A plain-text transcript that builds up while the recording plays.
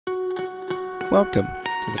Welcome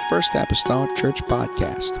to the First Apostolic Church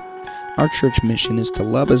Podcast. Our church mission is to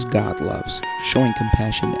love as God loves, showing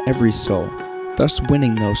compassion to every soul, thus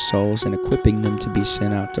winning those souls and equipping them to be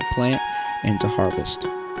sent out to plant and to harvest.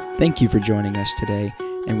 Thank you for joining us today,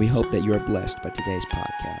 and we hope that you are blessed by today's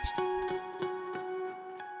podcast.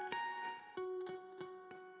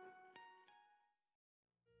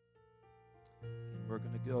 We're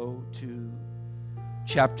going to go to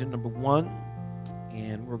chapter number 1,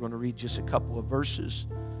 and we're going to read just a couple of verses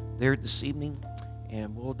there this evening,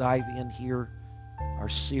 and we'll dive in here, our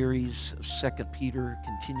series of 2 Peter,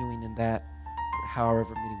 continuing in that for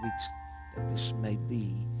however many weeks that this may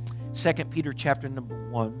be. 2 Peter chapter number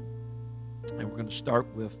 1, and we're going to start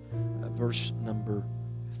with verse number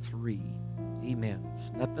 3. Amen.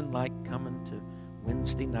 It's nothing like coming to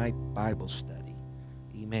Wednesday night Bible study.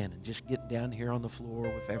 Amen. And just getting down here on the floor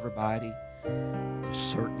with everybody. Just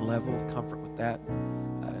a certain level of comfort with that.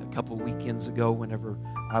 A couple of weekends ago, whenever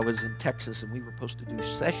I was in Texas and we were supposed to do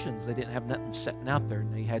sessions, they didn't have nothing setting out there,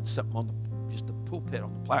 and they had something on just a pulpit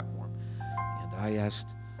on the platform. And I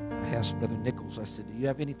asked Brother Nichols, I said, do you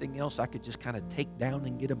have anything else I could just kind of take down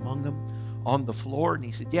and get among them on the floor? And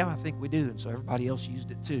he said, yeah, I think we do. And so everybody else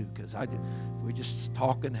used it too, because if we're just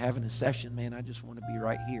talking, having a session, man, I just want to be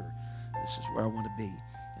right here. This is where I want to be.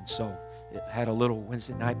 And so it had a little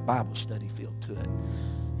Wednesday night Bible study feel to it.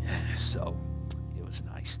 So it was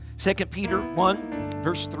nice. 2 Peter 1,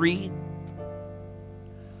 verse 3.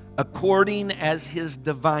 According as his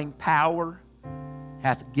divine power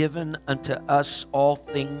hath given unto us all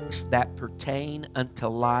things that pertain unto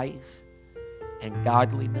life and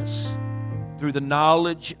godliness, through the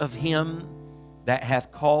knowledge of him that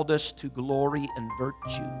hath called us to glory and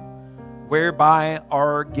virtue, whereby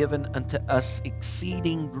are given unto us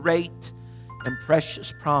exceeding great and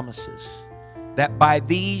precious promises, that by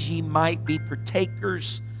these ye might be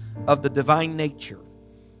partakers of the divine nature,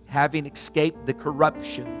 having escaped the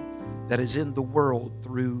corruption that is in the world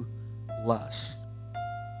through lust.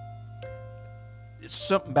 It's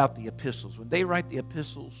something about the epistles. When they write the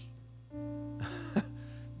epistles,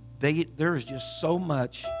 there is just so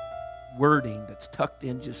much wording that's tucked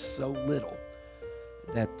in just so little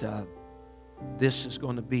that this is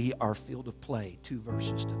going to be our field of play, 2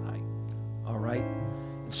 verses tonight. All right?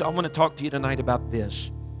 And so I want to talk to you tonight about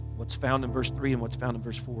this, what's found in verse 3 and what's found in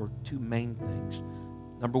verse 4, 2 main things.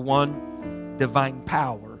 Number 1, divine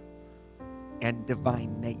power and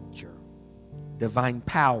divine nature. Divine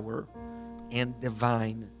power and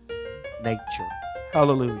divine nature.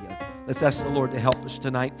 Hallelujah. Let's ask the Lord to help us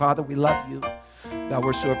tonight. Father, we love you. God,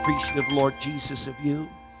 we're so appreciative, Lord Jesus, of you.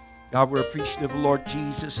 God, we're appreciative, Lord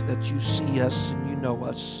Jesus, that you see us and you know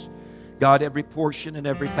us. God, every portion and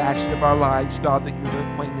every facet of our lives, God, that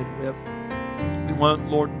you're acquainted with. We want,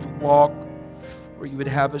 Lord, to walk where you would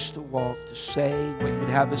have us to walk, to say what you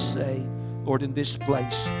would have us say, Lord, in this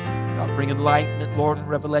place. God, bring enlightenment, Lord, and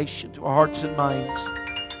revelation to our hearts and minds.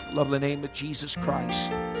 In the lovely name of Jesus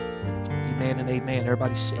Christ. Amen and amen.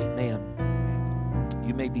 Everybody say amen.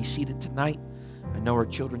 You may be seated tonight. I know our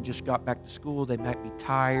children just got back to school. They might be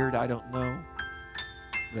tired. I don't know.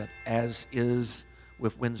 But as is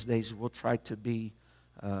with Wednesdays, we'll try to be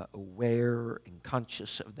aware and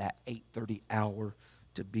conscious of that 8:30 hour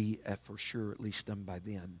to be for sure at least done by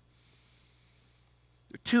then.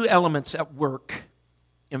 There are 2 elements at work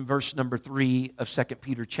in verse number 3 of 2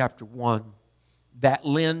 Peter chapter 1 that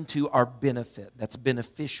lend to our benefit, that's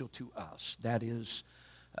beneficial to us, that is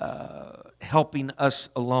helping us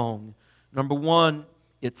along. Number 1,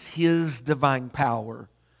 it's his divine power.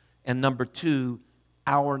 And number 2,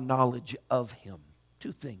 our knowledge of him.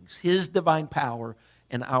 2 things, his divine power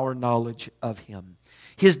and our knowledge of him.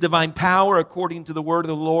 His divine power according to the word of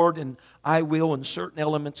the Lord, and I will in certain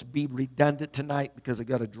elements be redundant tonight because I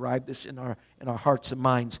got to drive this in our hearts and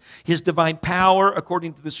minds. His divine power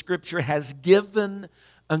according to the scripture has given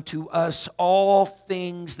unto us all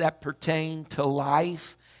things that pertain to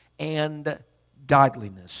life and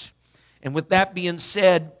godliness. And with that being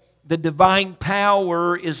said, the divine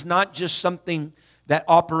power is not just something that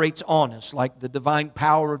operates on us, like the divine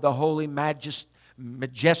power of the holy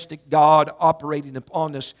majestic God operating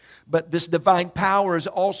upon us. But this divine power is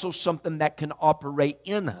also something that can operate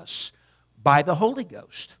in us by the Holy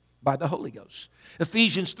Ghost. By the Holy Ghost.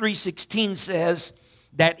 Ephesians 3:16 says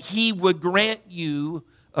that he would grant you,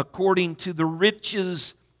 according to the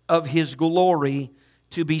riches of his glory,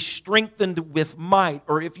 to be strengthened with might,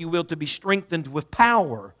 or if you will, to be strengthened with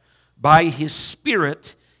power by his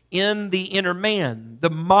Spirit in the inner man. The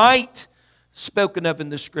might spoken of in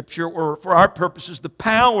the scripture, or for our purposes, the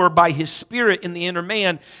power by his Spirit in the inner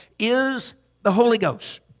man, is the Holy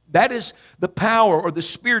Ghost. That is the power or the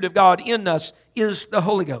Spirit of God in us is the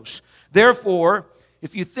Holy Ghost. Therefore,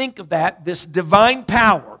 if you think of that, this divine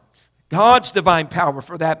power, God's divine power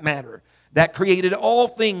for that matter, that created all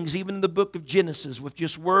things, even in the book of Genesis, with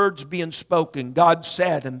just words being spoken. God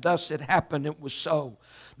said, and thus it happened, it was so.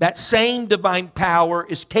 That same divine power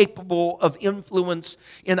is capable of influence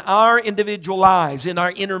in our individual lives, in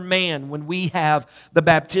our inner man, when we have the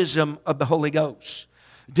baptism of the Holy Ghost.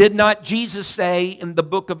 Did not Jesus say in the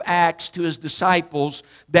book of Acts to his disciples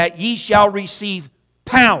that ye shall receive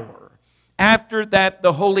power after that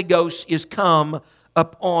the Holy Ghost is come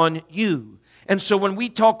upon you? And so when we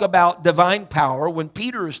talk about divine power, when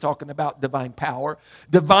Peter is talking about divine power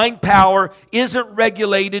isn't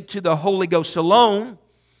regulated to the Holy Ghost alone,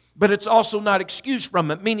 but it's also not excused from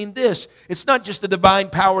it. Meaning this, it's not just the divine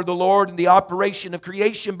power of the Lord and the operation of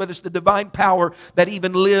creation, but it's the divine power that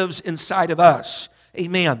even lives inside of us.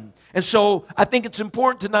 Amen. And so I think it's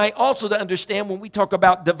important tonight also to understand when we talk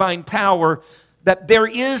about divine power that there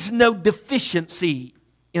is no deficiency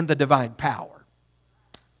in the divine power.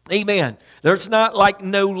 Amen. There's not like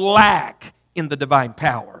no lack in the divine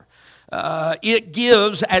power. It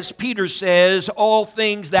gives, as Peter says, all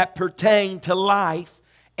things that pertain to life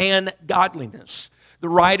and godliness. The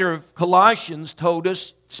writer of Colossians told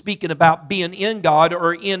us, speaking about being in God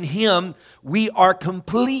or in Him, we are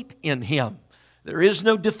complete in Him. There is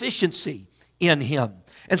no deficiency in Him.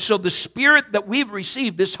 And so the Spirit that we've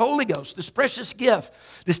received, this Holy Ghost, this precious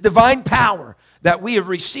gift, this divine power that we have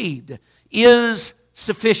received is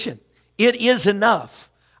sufficient. It is enough.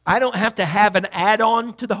 I don't have to have an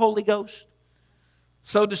add-on to the Holy Ghost,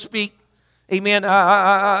 so to speak. Amen.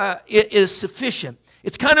 It is sufficient.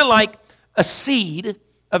 It's kind of like a seed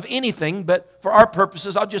of anything, but for our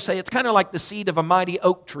purposes, I'll just say it's kind of like the seed of a mighty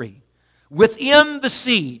oak tree. Within the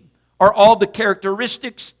seed are all the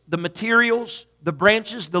characteristics, the materials, the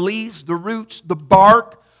branches, the leaves, the roots, the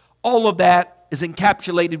bark. All of that is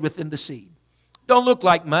encapsulated within the seed. Don't look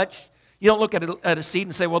like much. You don't look at a seed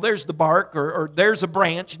and say, well, there's the bark or there's a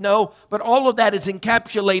branch. No, but all of that is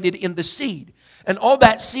encapsulated in the seed. And all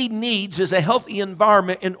that seed needs is a healthy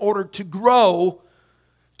environment in order to grow,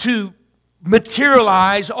 to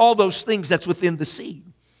materialize all those things that's within the seed.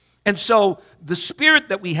 And so the Spirit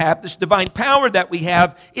that we have, this divine power that we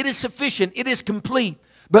have, it is sufficient, it is complete.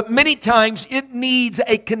 But many times it needs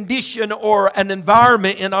a condition or an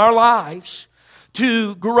environment in our lives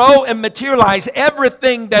to grow and materialize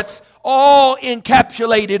everything that's all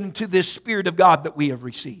encapsulated into this Spirit of God that we have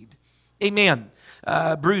received. Amen.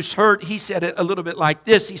 Bruce Hurt, he said it a little bit like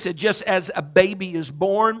this. He said, just as a baby is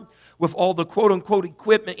born with all the quote-unquote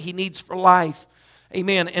equipment he needs for life,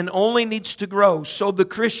 amen, and only needs to grow, so the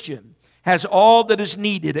Christian has all that is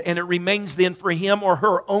needed, and it remains then for him or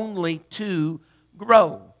her only to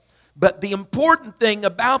grow. But the important thing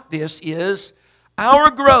about this is our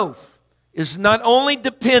growth is not only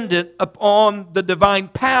dependent upon the divine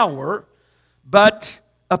power, but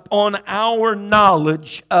upon our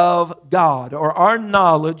knowledge of God or our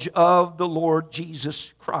knowledge of the Lord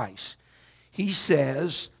Jesus Christ. He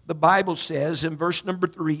says, the Bible says in verse number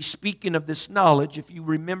 3, speaking of this knowledge, if you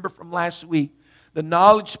remember from last week, the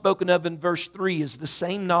knowledge spoken of in verse 3 is the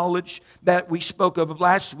same knowledge that we spoke of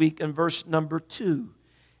last week in verse number 2.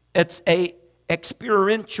 It's a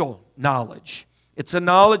experiential knowledge. It's a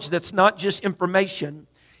knowledge that's not just information.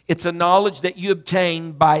 It's a knowledge that you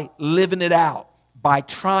obtain by living it out, by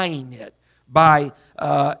trying it, by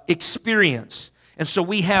experience. And so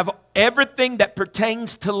we have everything that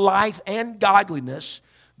pertains to life and godliness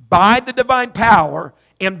by the divine power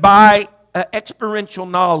and by experiential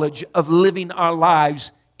knowledge of living our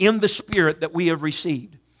lives in the Spirit that we have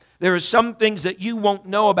received. There are some things that you won't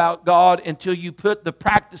know about God until you put the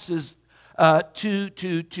practices to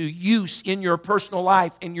use in your personal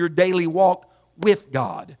life, in your daily walk with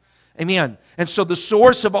God. Amen. And so the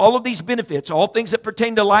source of all of these benefits, all things that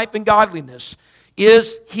pertain to life and godliness,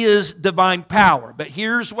 is His divine power. But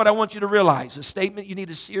here's what I want you to realize. A statement you need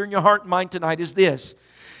to sear in your heart and mind tonight is this.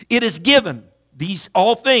 It is given, these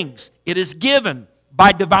all things, it is given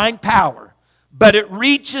by divine power, but it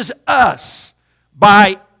reaches us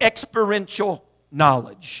by experiential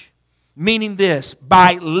knowledge. Meaning this,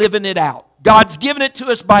 by living it out. God's given it to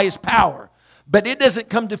us by His power, but it doesn't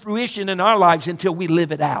come to fruition in our lives until we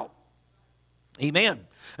live it out. Amen.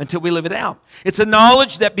 Until we live it out. It's a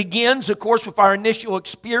knowledge that begins, of course, with our initial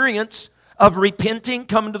experience of repenting,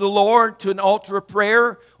 coming to the Lord, to an altar of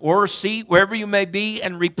prayer or a seat, wherever you may be,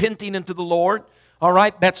 and repenting unto the Lord. All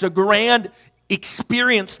right, that's a grand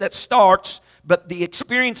experience that starts, but the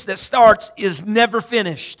experience that starts is never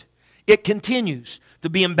finished. It continues. to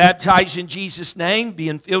being baptized in Jesus' name,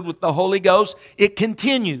 being filled with the Holy Ghost. It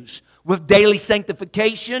continues with daily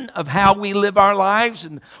sanctification of how we live our lives,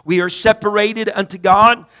 and we are separated unto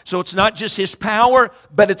God. So it's not just His power,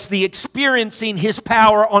 but it's the experiencing His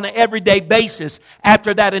power on an everyday basis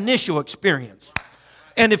after that initial experience.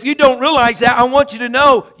 And if you don't realize that, I want you to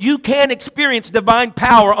know you can experience divine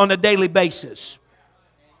power on a daily basis.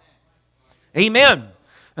 Amen.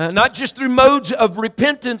 Not just through modes of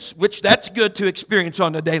repentance, which that's good to experience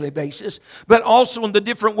on a daily basis, but also in the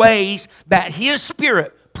different ways that His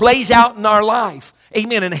Spirit plays out in our life.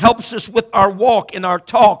 Amen. And helps us with our walk and our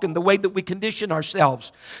talk and the way that we condition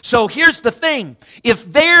ourselves. So here's the thing.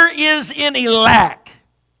 If there is any lack,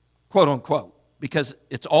 quote unquote, because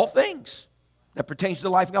it's all things that pertains to the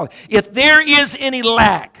life of God. If there is any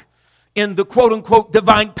lack in the quote unquote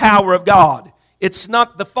divine power of God, it's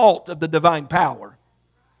not the fault of the divine power.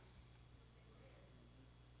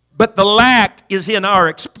 But the lack is in our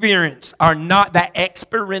experience,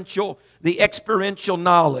 the experiential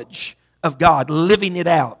knowledge of God, living it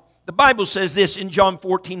out. The Bible says this in John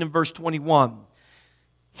 14 and verse 21.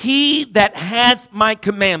 He that hath my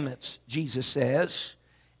commandments, Jesus says,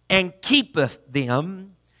 and keepeth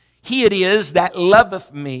them, he it is that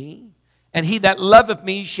loveth me, and he that loveth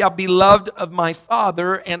me shall be loved of my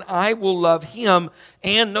Father, and I will love him.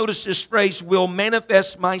 And notice this phrase, will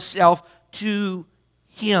manifest myself to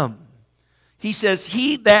him. He says,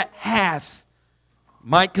 he that hath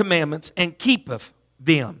my commandments and keepeth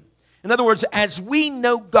them. In other words, as we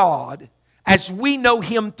know God, as we know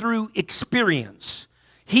Him through experience,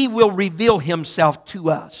 He will reveal Himself to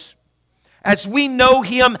us. As we know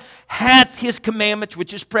Him, hath His commandments,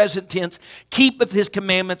 which is present tense, keepeth His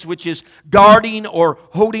commandments, which is guarding or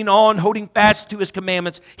holding on, holding fast to His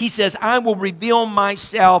commandments. He says, I will reveal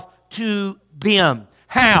myself to them.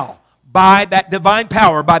 How? By that divine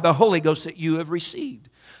power, by the Holy Ghost that you have received.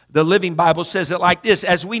 The Living Bible says it like this: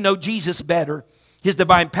 as we know Jesus better, His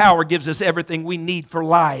divine power gives us everything we need for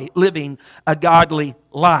living a godly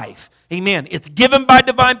life. Amen. It's given by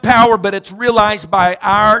divine power, but it's realized by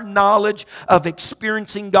our knowledge of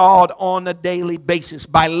experiencing God on a daily basis,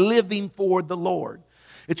 by living for the Lord.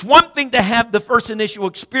 It's one thing to have the first initial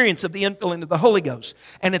experience of the infilling of the Holy Ghost,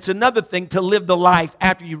 and it's another thing to live the life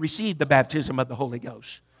after you receive the baptism of the Holy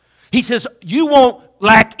Ghost. He says you won't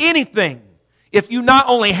lack anything if you not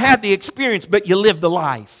only have the experience, but you live the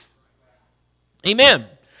life. Amen.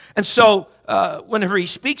 And so whenever he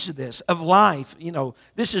speaks of this, of life,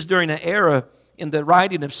 this is during an era in the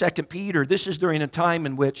writing of 2 Peter. This is during a time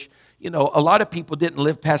in which, a lot of people didn't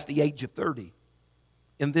live past the age of 30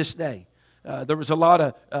 in this day. There was a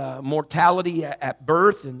lot of mortality at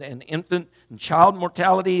birth and infant and child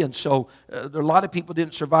mortality. And so a lot of people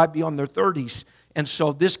didn't survive beyond their 30s. And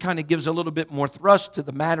so this kind of gives a little bit more thrust to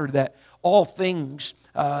the matter that all things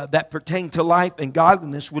that pertain to life and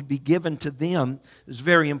godliness would be given to them. Is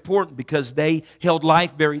very important because they held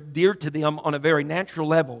life very dear to them on a very natural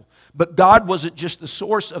level. But God wasn't just the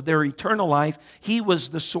source of their eternal life. He was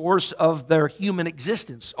the source of their human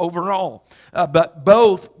existence overall. But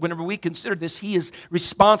both, whenever we consider this, He is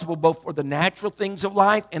responsible both for the natural things of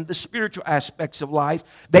life and the spiritual aspects of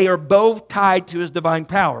life. They are both tied to His divine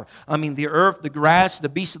power. I mean, the earth, the grass, the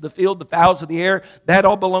beasts of the field, the fowls of the air, that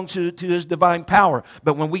all belongs to His divine power.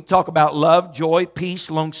 But when we talk about love, joy, peace,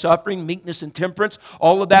 long-suffering, meekness, and temperance,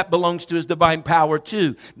 all of that belongs to His divine power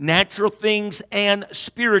too. Natural things and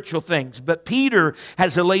spiritual things. But Peter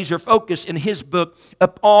has a laser focus in his book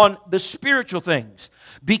upon the spiritual things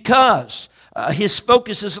because his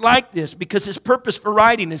focus is like this, because his purpose for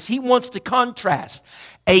writing is he wants to contrast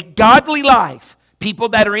a godly life, people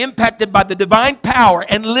that are impacted by the divine power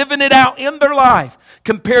and living it out in their life,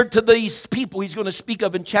 compared to these people he's going to speak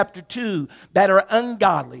of in chapter 2 that are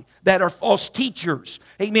ungodly, that are false teachers.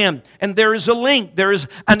 Amen. And there is a link. There is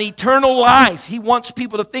an eternal life. He wants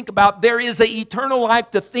people to think about. There is an eternal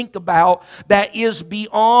life to think about that is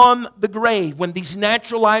beyond the grave. When these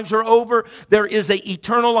natural lives are over, there is an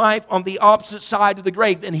eternal life on the opposite side of the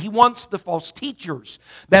grave. And he wants the false teachers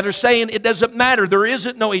that are saying it doesn't matter. There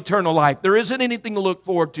isn't no eternal life. There isn't anything to look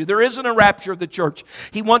forward to. There isn't a rapture of the church.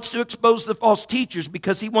 He wants to expose the false teachers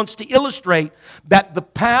because he wants to illustrate that the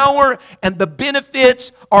power and the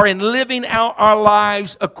benefits are in living out our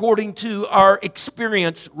lives according to our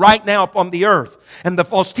experience right now upon the earth. And the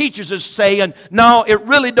false teachers are saying, no, it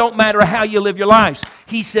really don't matter how you live your lives.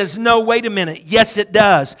 He says, no, wait a minute. Yes, it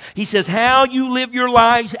does. He says, how you live your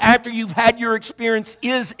lives after you've had your experience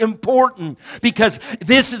is important, because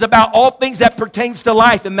this is about all things that pertains to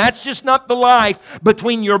life. And that's just not the life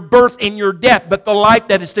between your birth and your death, but the life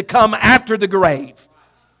that is to come after the grave.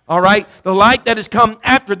 All right? The light that has come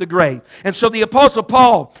after the grave. And so the Apostle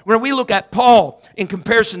Paul, when we look at Paul in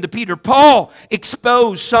comparison to Peter, Paul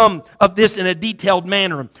exposed some of this in a detailed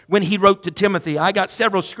manner when he wrote to Timothy. I got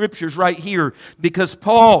several scriptures right here because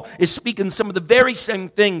Paul is speaking some of the very same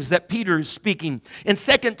things that Peter is speaking. In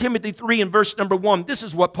 2 Timothy 3 and verse number 1, this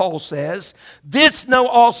is what Paul says. This know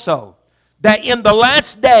also, that in the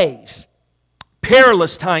last days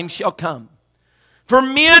perilous times shall come. For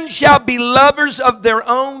men shall be lovers of their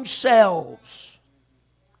own selves,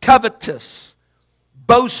 covetous,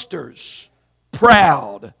 boasters,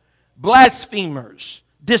 proud, blasphemers,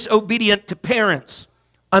 disobedient to parents,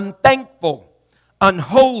 unthankful,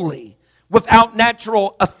 unholy, without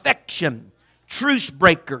natural affection, truce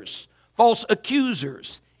breakers, false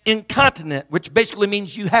accusers, incontinent, which basically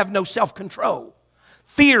means you have no self-control,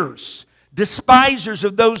 fierce, despisers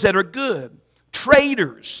of those that are good,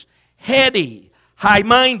 traitors, heady,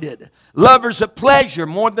 high-minded, lovers of pleasure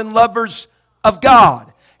more than lovers of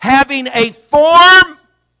God, having a form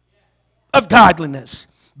of godliness,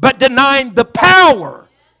 but denying the power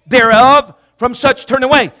thereof, from such turn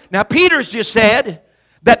away. Now, Peter's just said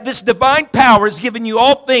that this divine power has given you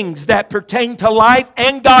all things that pertain to life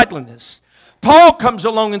and godliness. Paul comes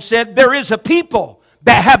along and said there is a people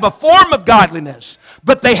that have a form of godliness,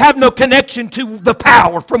 but they have no connection to the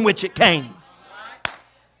power from which it came.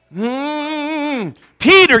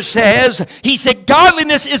 Peter says, he said,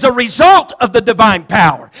 godliness is a result of the divine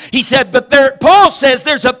power. He said, but Paul says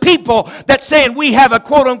there's a people that's saying we have a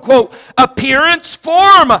quote-unquote appearance,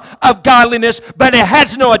 form of godliness, but it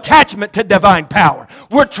has no attachment to divine power.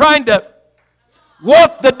 We're trying to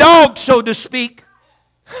walk the dog, so to speak.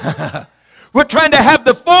 We're trying to have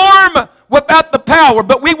the form without the power,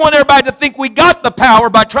 but we want everybody to think we got the power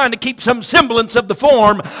by trying to keep some semblance of the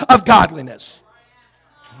form of godliness.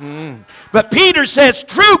 But Peter says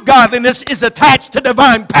true godliness is attached to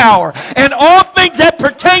divine power, and all things that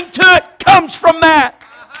pertain to it comes from that.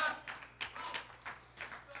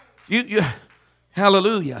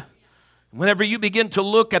 Hallelujah. Whenever you begin to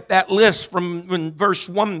look at that list from verse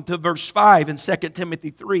 1 to verse 5 in 2 Timothy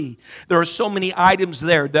 3, there are so many items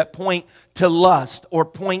there that point to lust or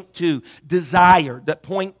point to desire, that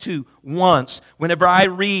point to wants. Whenever I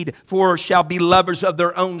read, for shall be lovers of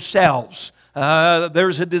their own selves,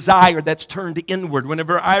 there's a desire that's turned inward.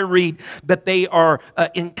 Whenever I read that they are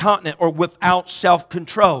incontinent or without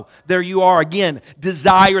self-control, there you are again.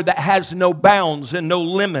 Desire that has no bounds and no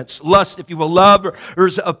limits. Lust, if you will,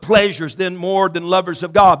 lovers of pleasures, then more than lovers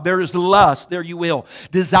of God. There is lust, there you will.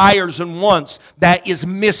 Desires and wants that is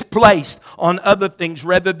misplaced on other things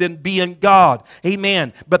rather than being God.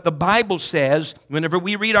 Amen. But the Bible says, whenever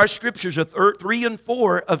we read our scriptures of 3 and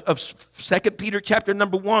 4 of 2 Peter chapter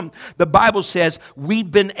number 1, the Bible says we've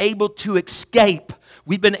been able to escape.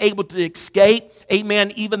 We've been able to escape,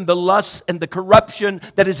 amen, even the lust and the corruption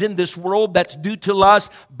that is in this world that's due to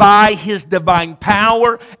lust by His divine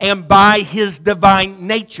power and by His divine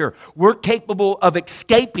nature. We're capable of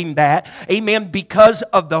escaping that, amen, because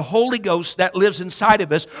of the Holy Ghost that lives inside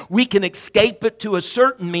of us. We can escape it to a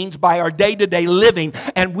certain means by our day-to-day living,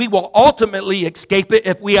 and we will ultimately escape it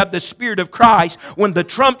if we have the Spirit of Christ when the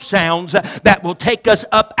trump sounds that will take us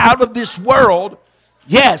up out of this world.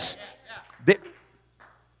 Yes.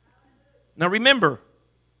 Now remember,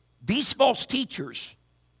 these false teachers,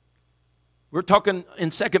 we're talking in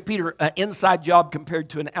 2 Peter, an inside job compared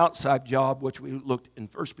to an outside job, which we looked in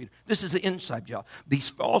 1 Peter. This is an inside job. These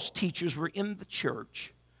false teachers were in the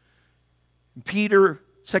church. Peter,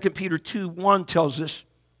 2 Peter 2:1 tells us,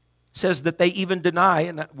 says that they even deny,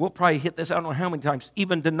 and we'll probably hit this, I don't know how many times,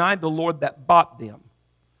 even deny the Lord that bought them.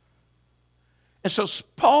 And so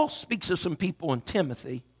Paul speaks to some people in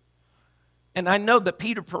Timothy. And I know that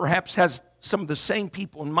Peter perhaps has some of the same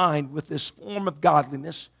people in mind with this form of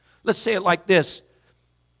godliness. Let's say it like this.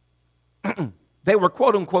 They were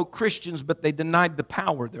quote-unquote Christians, but they denied the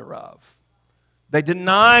power thereof. They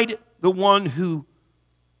denied the one who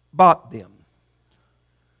bought them.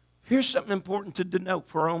 Here's something important to denote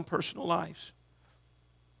for our own personal lives.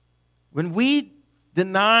 When we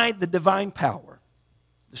deny the divine power,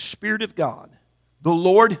 the Spirit of God, the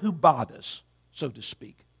Lord who bought us, so to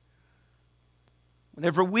speak,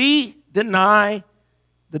 whenever we deny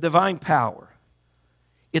the divine power,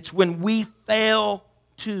 it's when we fail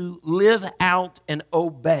to live out and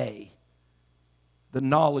obey the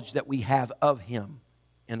knowledge that we have of Him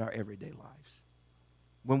in our everyday lives.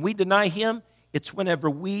 When we deny Him, it's whenever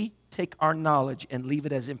we take our knowledge and leave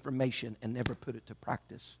it as information and never put it to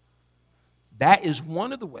practice. That is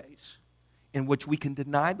one of the ways in which we can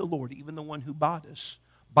deny the Lord, even the one who bought us,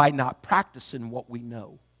 by not practicing what we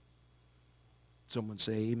know. Someone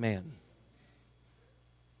say amen.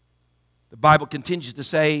 The Bible continues to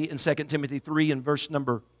say in 2 Timothy 3 and verse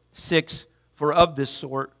number 6, for of this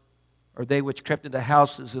sort are they which crept into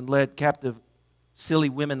houses and led captive silly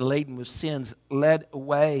women laden with sins, led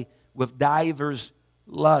away with divers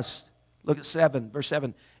lusts. Look at 7, verse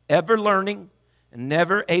 7. Ever learning and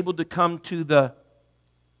never able to come to the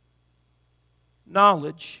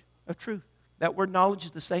knowledge of truth. That word knowledge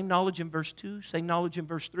is the same knowledge in verse 2, same knowledge in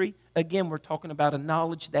verse 3. Again, we're talking about a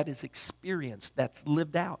knowledge that is experienced, that's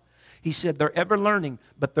lived out. He said they're ever learning,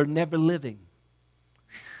 but they're never living.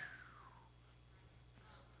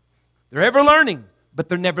 They're ever learning, but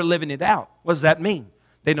they're never living it out. What does that mean?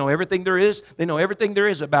 They know everything there is. They know everything there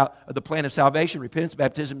is about the plan of salvation, repentance,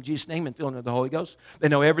 baptism in Jesus' name, and filling of the Holy Ghost. They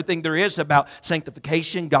know everything there is about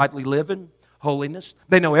sanctification, godly living, holiness.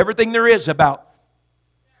 They know everything there is about.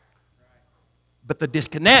 But the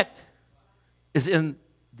disconnect is in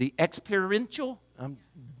the experiential. I'm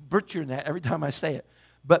butchering that every time I say it.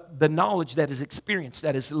 But the knowledge that is experienced,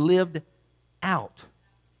 that is lived out.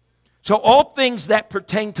 So all things that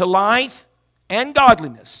pertain to life and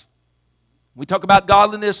godliness. We talk about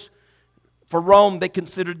godliness. For Rome, they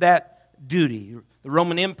considered that duty. The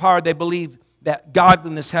Roman Empire, they believed that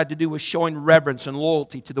godliness had to do with showing reverence and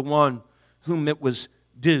loyalty to the one whom it was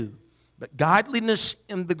due. But godliness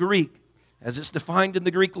in the Greek, as it's defined in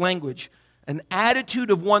the Greek language, an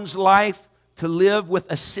attitude of one's life to live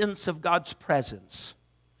with a sense of God's presence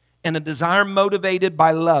and a desire motivated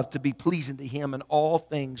by love to be pleasing to Him in all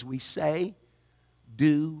things we say,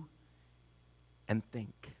 do, and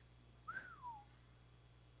think.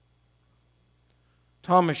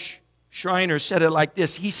 Thomas Schreiner said it like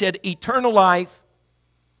this. He said, eternal life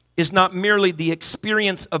is not merely the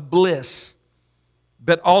experience of bliss,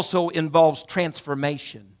 but also involves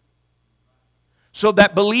transformation. So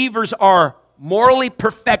that believers are morally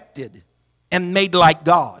perfected and made like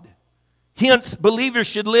God. Hence, believers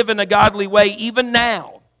should live in a godly way even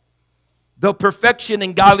now, though perfection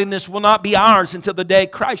and godliness will not be ours until the day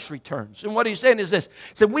Christ returns. And what he's saying is this.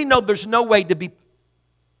 He said, we know there's no way to be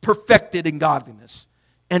perfected in godliness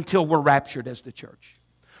until we're raptured as the church.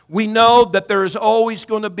 We know that there is always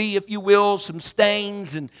going to be, if you will, some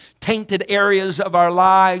stains and tainted areas of our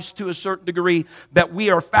lives to a certain degree, that we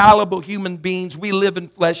are fallible human beings. We live in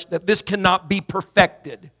flesh, that this cannot be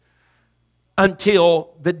perfected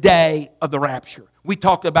until the day of the rapture. We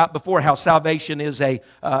talked about before how salvation is a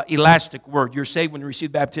elastic word. You're saved when you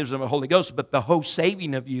receive baptism of the Holy Ghost, but the whole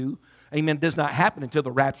saving of you, amen, does not happen until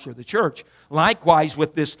the rapture of the church. Likewise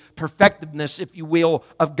with this perfectiveness, if you will,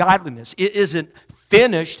 of godliness. It isn't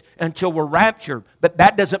finished until we're raptured, but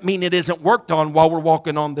that doesn't mean it isn't worked on while we're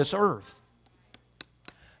walking on this earth.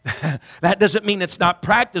 That doesn't mean it's not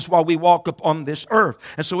practiced while we walk upon this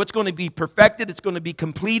earth. And so it's going to be perfected, it's going to be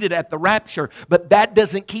completed at the rapture, but that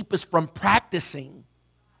doesn't keep us from practicing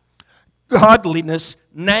godliness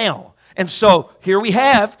now. And so here we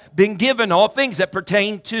have been given all things that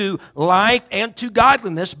pertain to life and to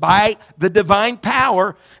godliness by the divine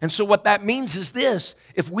power. And so what that means is this.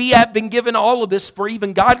 If we have been given all of this for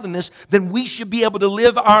even godliness, then we should be able to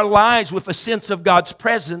live our lives with a sense of God's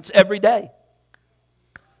presence every day.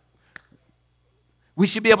 We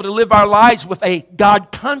should be able to live our lives with a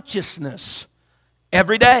God consciousness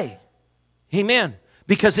every day. Amen.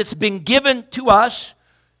 Because it's been given to us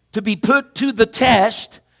to be put to the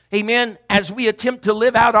test. Amen, as we attempt to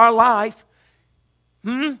live out our life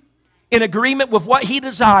in agreement with what He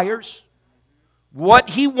desires, what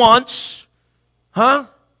He wants,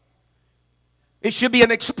 It should be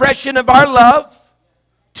an expression of our love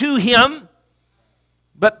to Him.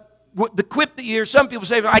 But the quip that you hear some people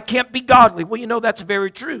say, I can't be godly. Well, you know, that's very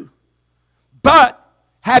true. But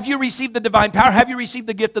have you received the divine power? Have you received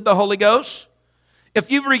the gift of the Holy Ghost? If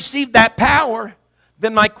you've received that power,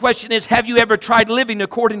 then my question is, have you ever tried living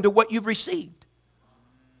according to what you've received?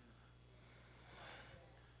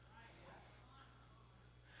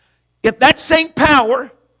 If that same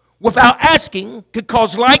power, without asking, could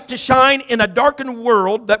cause light to shine in a darkened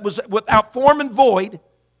world that was without form and void,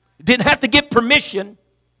 didn't have to get permission,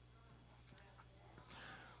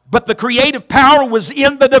 but the creative power was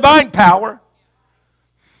in the divine power,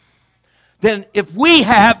 then if we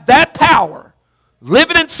have that power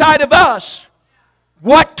living inside of us,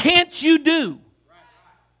 what can't you do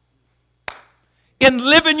in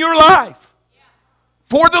living your life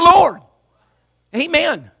for the Lord?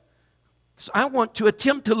 Amen. So I want to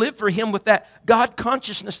attempt to live for Him with that God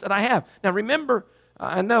consciousness that I have. Now remember,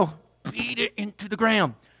 I know, beat it into the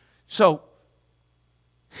ground. So,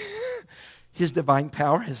 His divine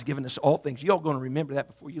power has given us all things. You're all going to remember that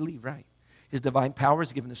before you leave, right? His divine power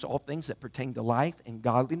has given us all things that pertain to life and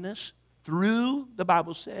godliness through, the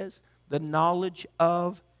Bible says, the knowledge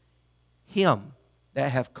of him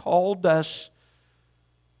that have called us,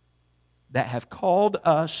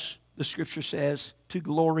 the Scripture says, to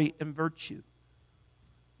glory and virtue.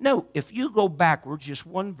 No, if you go backwards just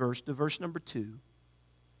one verse to verse number 2,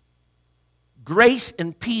 grace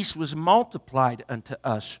and peace was multiplied unto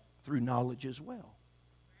us through knowledge as well.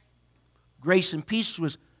 Grace and peace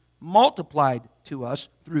was multiplied to us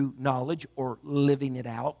through knowledge or living it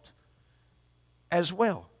out as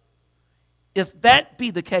well. If that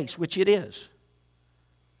be the case, which it is,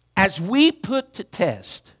 as we put to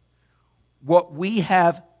test what we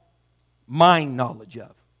have mind knowledge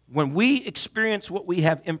of, when we experience what we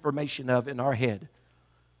have information of in our head,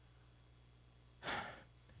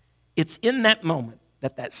 it's in that moment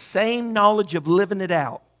that same knowledge of living it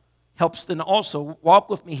out helps then also, walk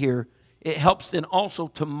with me here, it helps then also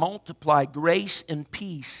to multiply grace and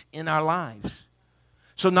peace in our lives.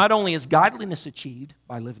 So not only is godliness achieved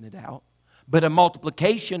by living it out, but a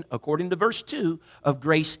multiplication, according to verse 2, of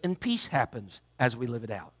grace and peace happens as we live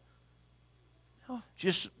it out.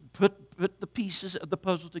 Just put the pieces of the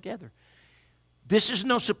puzzle together. This is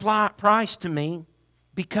no surprise to me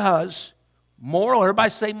because moral, everybody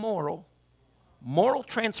say moral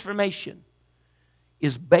transformation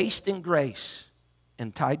is based in grace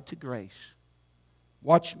and tied to grace.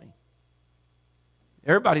 Watch me.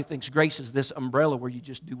 Everybody thinks grace is this umbrella where you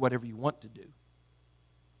just do whatever you want to do.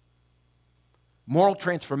 Moral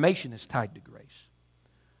transformation is tied to grace.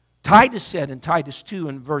 Titus said in Titus 2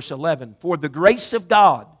 and verse 11, "For the grace of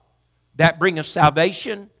God that bringeth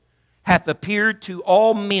salvation hath appeared to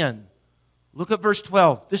all men." Look at verse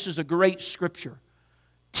 12. This is a great scripture.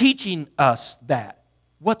 Teaching us that.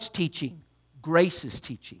 What's teaching? Grace is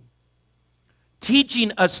teaching.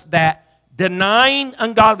 Teaching us that denying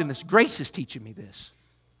ungodliness. Grace is teaching me this.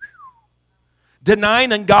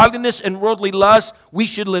 Denying ungodliness and worldly lust, we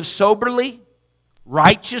should live soberly,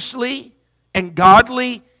 righteously, and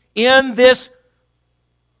godly in this.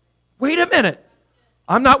 Wait a minute.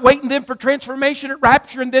 I'm not waiting then for transformation at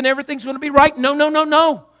rapture and then everything's going to be right.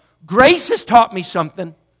 No. Grace has taught me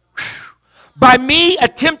something. By me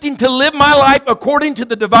attempting to live my life according to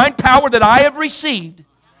the divine power that I have received,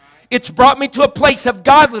 it's brought me to a place of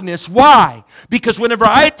godliness. Why? Because whenever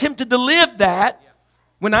I attempted to live that,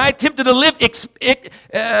 when I attempted to live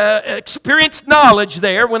experience knowledge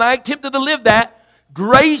there, when I attempted to live that,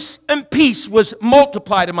 grace and peace was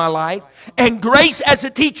multiplied in my life. And grace as a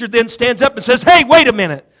teacher then stands up and says, hey, wait a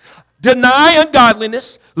minute. Deny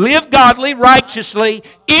ungodliness, live godly, righteously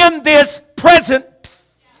in this present.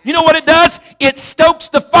 You know what it does? It stokes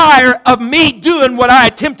the fire of me doing what I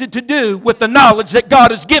attempted to do with the knowledge that God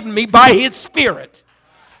has given me by His Spirit.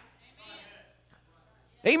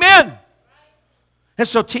 Amen. And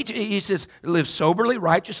so he says, live soberly,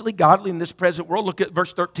 righteously, godly in this present world. Look at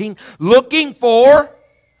verse 13. Looking for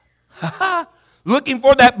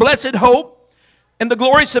that blessed hope and the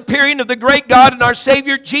glorious appearing of the great God and our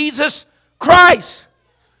Savior, Jesus Christ.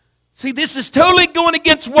 See, this is totally going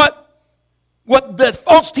against what the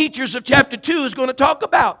false teachers of chapter 2 is going to talk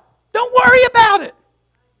about. Don't worry about it.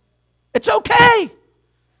 It's okay.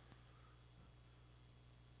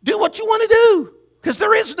 Do what you want to do, because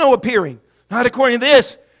there is no appearing. Not according to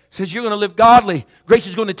this. It says you're going to live godly. Grace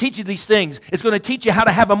is going to teach you these things. It's going to teach you how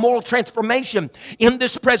to have a moral transformation in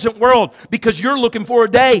this present world, because you're looking for a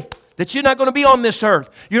day that you're not going to be on this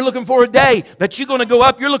earth. You're looking for a day that you're going to go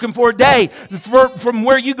up. You're looking for a day from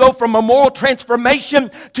where you go from a moral transformation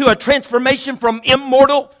to a transformation from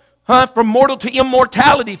from mortal to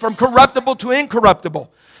immortality, from corruptible to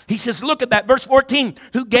incorruptible. He says, look at that, verse 14,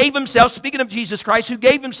 who gave Himself, speaking of Jesus Christ, who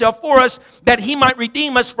gave Himself for us that He might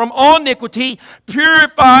redeem us from all iniquity,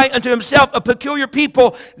 purify unto Himself a peculiar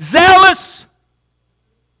people, zealous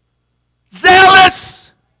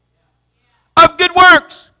of good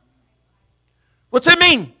works. What's that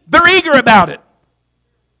mean? They're eager about it.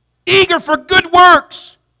 Eager for good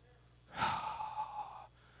works.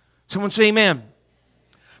 Someone say amen.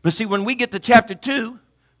 But see, when we get to chapter 2,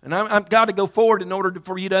 and I've got to go forward in order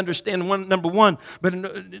for you to understand number one. But in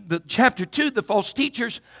the chapter 2, the false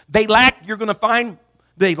teachers, they lack morality.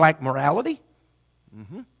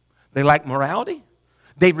 They lack morality.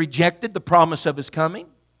 They rejected the promise of His coming.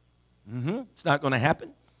 It's not going to happen.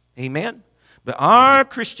 Amen. But our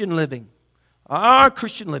Christian living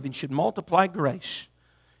should multiply grace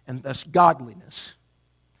and thus godliness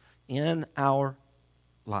in our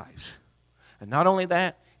lives. And not only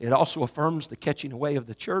that, it also affirms the catching away of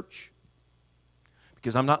the church,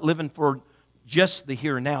 because I'm not living for just the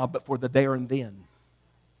here and now, but for the there and then.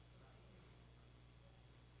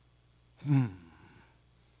 If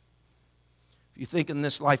you think in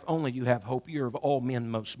this life only you have hope, you're of all men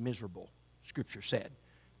most miserable, Scripture said.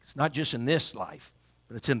 It's not just in this life,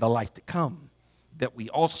 but it's in the life to come that we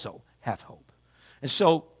also have hope. And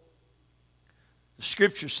so, the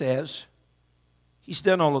Scripture says, He's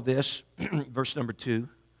done all of this, verse number 2,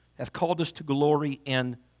 hath called us to glory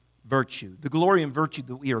and virtue. The glory and virtue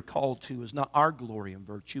that we are called to is not our glory and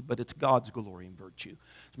virtue, but it's God's glory and virtue.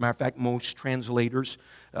 As a matter of fact, most translators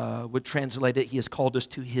would translate it, He has called us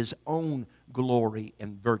to His own glory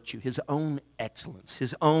and virtue, His own excellence,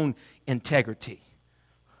 His own integrity.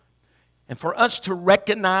 And for us to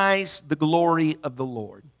recognize the glory of the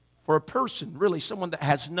Lord, for a person, really someone that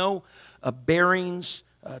has no bearings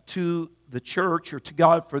to the church or to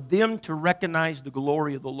God, for them to recognize the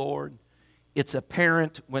glory of the Lord, it's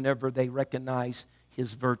apparent whenever they recognize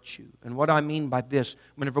His virtue. And what I mean by this,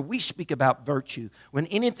 whenever we speak about virtue, when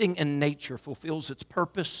anything in nature fulfills its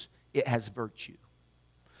purpose, it has virtue.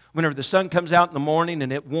 Whenever the sun comes out in the morning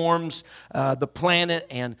and it warms the planet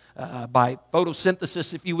and by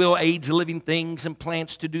photosynthesis, if you will, aids living things and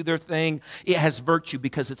plants to do their thing, it has virtue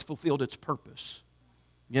because it's fulfilled its purpose.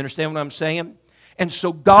 You understand what I'm saying? And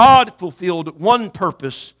so God fulfilled one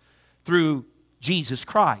purpose through Jesus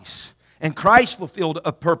Christ. And Christ fulfilled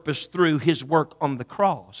a purpose through His work on the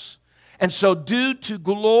cross. And so due to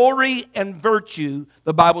glory and virtue,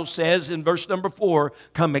 the Bible says in verse number 4,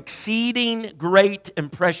 come exceeding great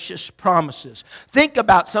and precious promises. Think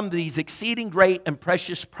about some of these exceeding great and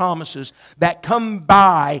precious promises that come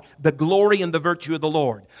by the glory and the virtue of the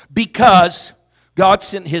Lord. Because God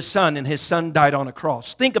sent His Son and His Son died on a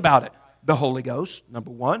cross. Think about it. The Holy Ghost,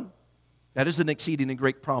 number 1. That is an exceeding and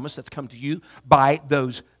great promise that's come to you by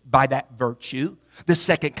that virtue. The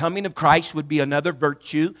second coming of Christ would be another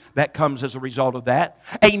virtue that comes as a result of that.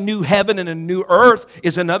 A new heaven and a new earth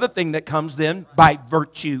is another thing that comes then by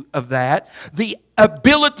virtue of that. The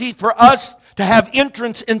ability for us to have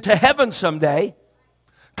entrance into heaven someday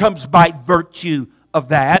comes by virtue of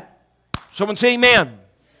that. Someone say amen.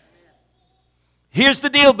 Here's the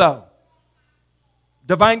deal though.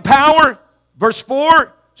 Divine power, verse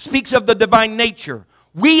 4, speaks of the divine nature.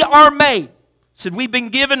 We are made. Said we've been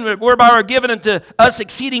given, whereby are given unto us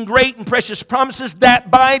exceeding great and precious promises, that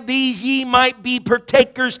by these ye might be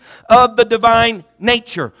partakers of the divine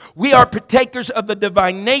nature. We are partakers of the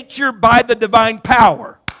divine nature by the divine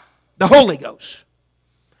power, the Holy Ghost,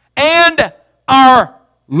 and are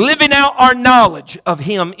living out our knowledge of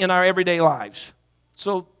Him in our everyday lives.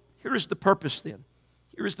 So here's the purpose then.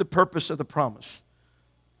 Here's the purpose of the promise.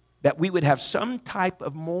 That we would have some type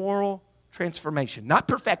of moral transformation. Not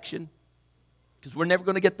perfection, because we're never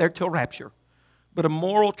going to get there till rapture. But a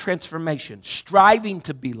moral transformation. Striving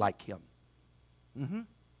to be like Him.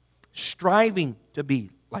 Striving to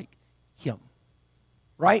be like Him.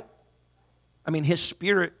 Right? I mean, His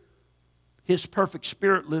Spirit, His perfect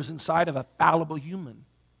Spirit lives inside of a fallible human.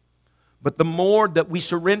 But the more that we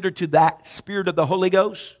surrender to that Spirit of the Holy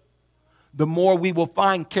Ghost, the more we will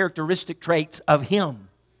find characteristic traits of Him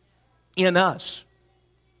in us.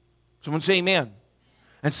 Someone say amen.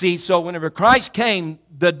 And see, so whenever Christ came,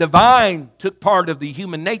 the divine took part of the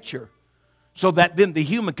human nature so that then the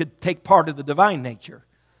human could take part of the divine nature.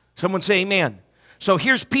 Someone say amen. So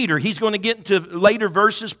here's Peter. He's going to get into later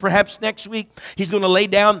verses, perhaps next week. He's going to lay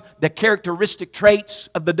down the characteristic traits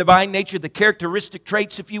of the divine nature, the characteristic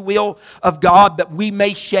traits, if you will, of God that we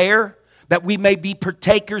may share, that we may be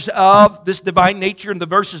partakers of this divine nature in the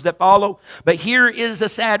verses that follow. But here is a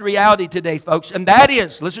sad reality today, folks, and that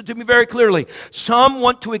is, listen to me very clearly, some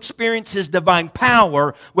want to experience His divine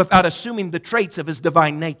power without assuming the traits of His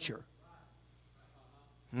divine nature.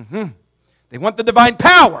 They want the divine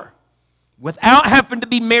power without having to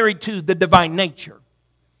be married to the divine nature.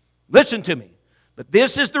 Listen to me. But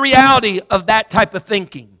this is the reality of that type of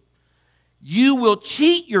thinking. You will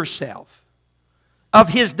cheat yourself of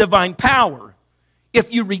His divine power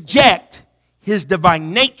if you reject His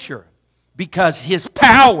divine nature, because His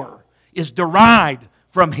power is derived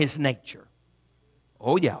from His nature.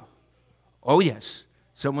 Oh yeah. Oh yes.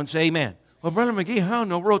 Someone say amen. Well, Brother McGee, how in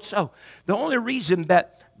the world so? The only reason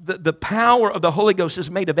that the power of the Holy Ghost is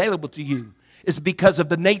made available to you is because of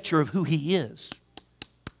the nature of who He is.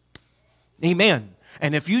 Amen.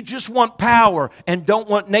 And if you just want power and don't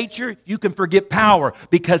want nature, you can forget power,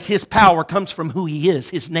 because His power comes from who He is,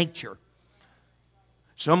 His nature.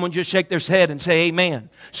 Someone just shake their head and say amen.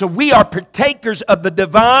 So we are partakers of the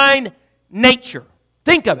divine nature.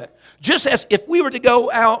 Think of it. Just as if we were to go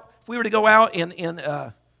out, in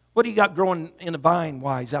what do you got growing in a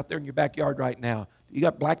vine-wise out there in your backyard right now? You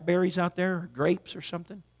got blackberries out there, or grapes or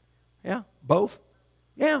something? Yeah, both?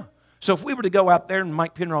 Yeah. So if we were to go out there in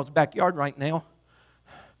Mike Penrose's backyard right now,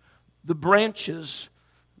 the branches,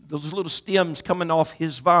 those little stems coming off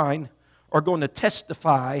his vine, are going to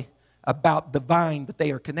testify about the vine that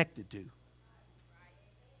they are connected to.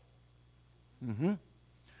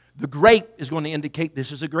 The grape is going to indicate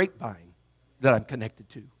this is a grapevine that I'm connected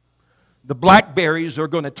to. The blackberries are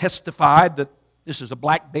going to testify that this is a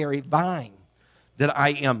blackberry vine that I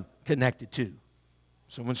am connected to.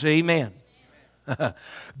 Someone say amen.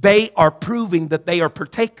 They are proving that they are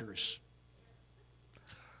partakers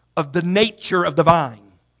of the nature of the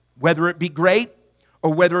vine, whether it be grape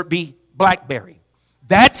or whether it be blackberry.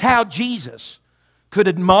 That's how Jesus could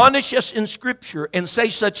admonish us in Scripture and say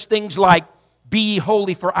such things like, be ye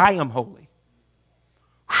holy, for I am holy.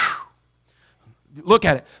 Whew. Look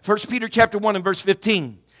at it. 1 Peter chapter 1 and verse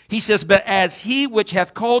 15. He says, but as he which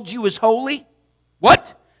hath called you is holy.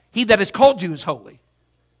 What? He that has called you is holy.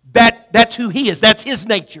 That's who he is. That's his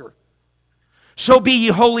nature. So be ye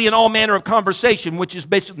holy in all manner of conversation, which is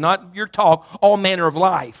basically not your talk, all manner of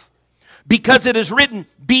life. Because it is written,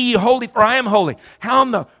 be ye holy, for I am holy.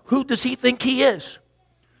 Who does he think he is?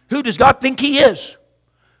 Who does God think he is?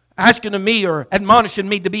 Asking of me or admonishing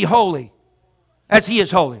me to be holy as he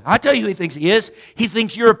is holy. I tell you who he thinks he is. He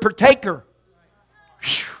thinks you're a partaker.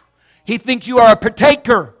 He thinks you are a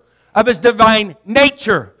partaker of his divine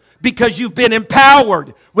nature because you've been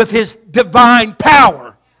empowered with his divine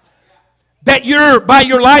power. That you're, by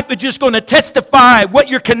your life, are just going to testify what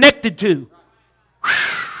you're connected to.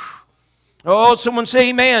 Oh, someone say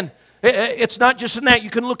amen. It's not just in that. You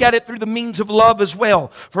can look at it through the means of love as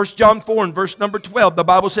well. 1 John 4 and verse number 12. The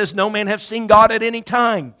Bible says, no man hath seen God at any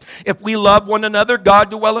time. If we love one another, God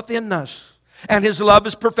dwelleth in us. And his love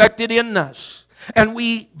is perfected in us. And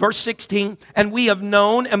we, verse 16, and we have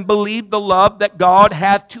known and believed the love that God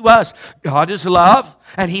hath to us. God is love,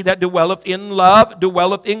 and he that dwelleth in love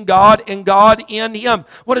dwelleth in God, and God in him.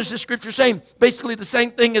 What is the scripture saying? Basically the same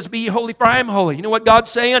thing as be ye holy, for I am holy. You know what God's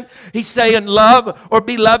saying? He's saying love or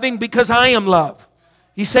be loving because I am love.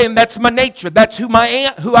 He's saying that's my nature. That's who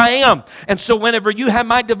I am. And so whenever you have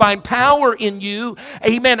my divine power in you,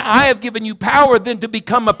 amen, I have given you power then to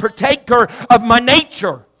become a partaker of my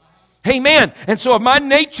nature. Amen. And so if my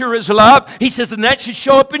nature is love, he says, then that should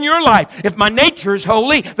show up in your life. If my nature is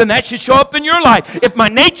holy, then that should show up in your life. If my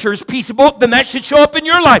nature is peaceable, then that should show up in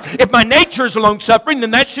your life. If my nature is long-suffering, then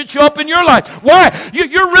that should show up in your life. Why?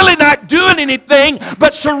 You're really not doing anything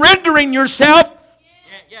but surrendering yourself.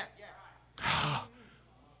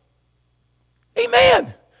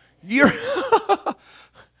 Amen. You're,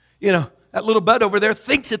 that little bud over there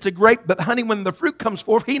thinks it's a grape, but honey, when the fruit comes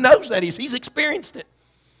forth, he knows that. He's experienced it.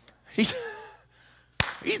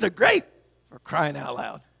 He's a grape, for crying out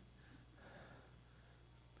loud.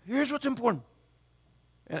 Here's what's important.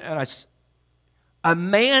 A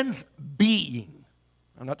man's being,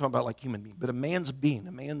 I'm not talking about like human being, but a man's being,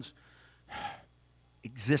 a man's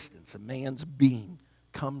existence, a man's being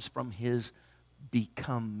comes from his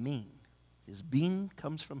becoming. His being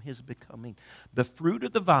comes from his becoming. The fruit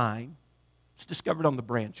of the vine is discovered on the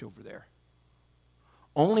branch over there.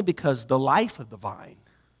 Only because the life of the vine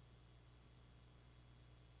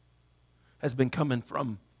has been coming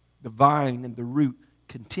from the vine, and the root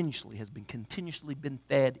has been continuously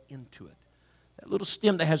fed into it. That little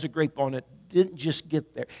stem that has a grape on it didn't just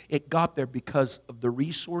get there. It got there because of the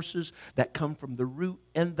resources that come from the root,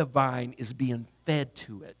 and the vine is being fed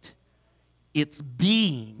to it. Its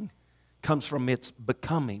being comes from its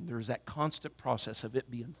becoming. There's that constant process of it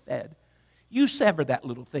being fed. You sever that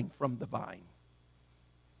little thing from the vine.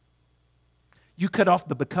 You cut off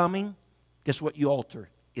the becoming, guess what you alter?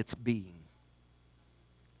 Its being.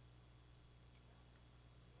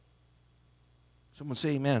 Someone say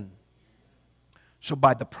amen. So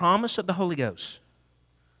by the promise of the Holy Ghost,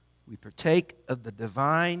 we partake of the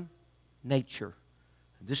divine nature.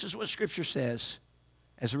 This is what Scripture says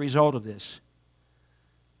as a result of this.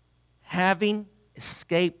 Having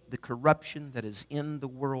escaped the corruption that is in the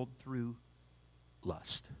world through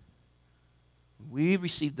lust. We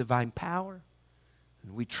receive divine power,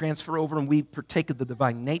 and we transfer over and we partake of the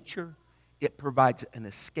divine nature. It provides an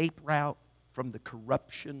escape route from the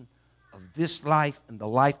corruption of this life and the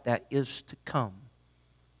life that is to come.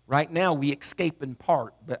 Right now we escape in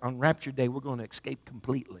part, but on Rapture Day we're going to escape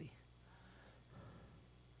completely.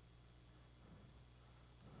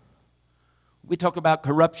 We talk about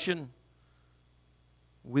corruption.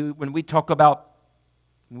 When we talk about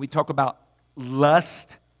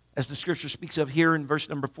lust, as the Scripture speaks of here in verse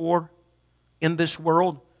number 4, in this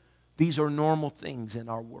world, these are normal things in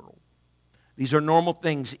our world. These are normal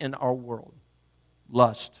things in our world.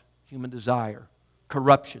 Lust, human desire,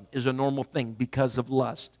 corruption is a normal thing because of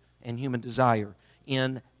lust and human desire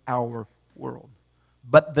in our world.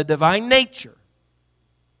 But the divine nature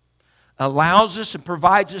allows us and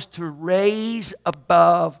provides us to raise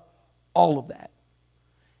above all of that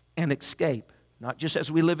and escape, not just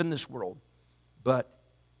as we live in this world, but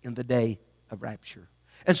in the day of rapture.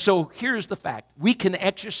 And so here's the fact. We can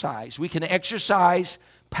exercise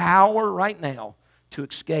power right now to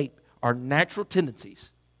escape our natural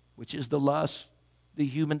tendencies, which is the lust, the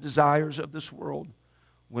human desires of this world,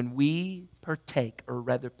 when we partake, or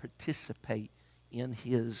rather participate in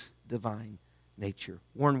His divine nature.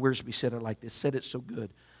 Warren Wiersbe said it like this, said it so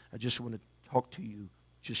good. I just want to talk to you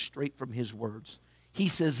just straight from his words. He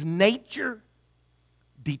says, nature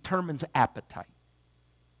determines appetite.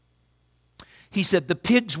 He said, the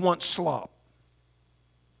pigs want slop,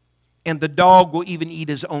 and the dog will even eat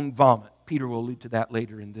his own vomit. Peter will allude to that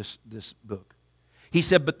later in this book. He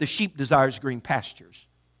said, but the sheep desires green pastures.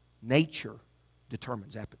 Nature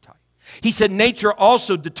determines appetite. He said, nature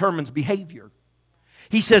also determines behavior.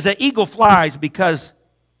 He says, an eagle flies because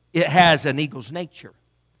it has an eagle's nature.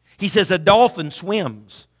 He says, a dolphin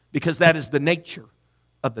swims because that is the nature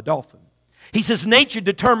of the dolphin. He says, nature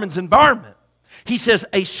determines environment. He says,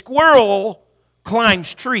 a squirrel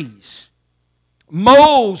climbs trees.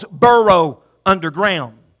 Moles burrow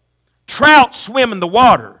underground. Trout swim in the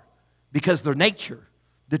water because their nature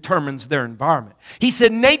determines their environment. He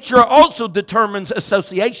said nature also determines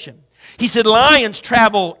association. He said lions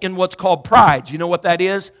travel in what's called prides. You know what that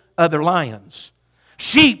is? Other lions.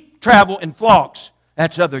 Sheep travel in flocks.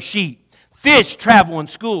 That's other sheep. Fish travel in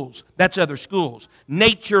schools. That's other schools.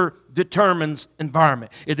 Nature determines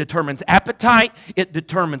environment. It determines appetite. It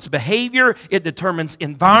determines behavior. It determines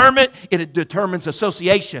environment. It determines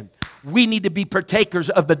association. We need to be partakers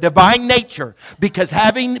of the divine nature, because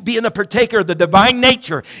being a partaker of the divine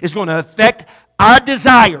nature is going to affect our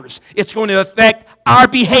desires. It's going to affect our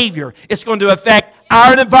behavior. It's going to affect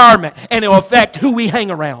our environment, and it will affect who we hang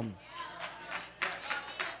around.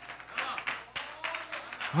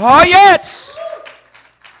 Oh, yes.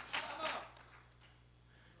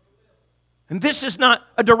 And this is not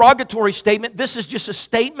a derogatory statement. This is just a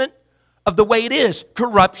statement of the way it is.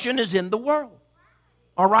 Corruption is in the world.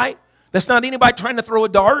 All right? That's not anybody trying to throw a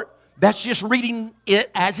dart. That's just reading it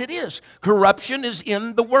as it is. Corruption is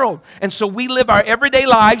in the world. And so we live our everyday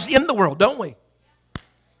lives in the world, don't we?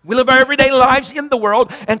 We live our everyday lives in the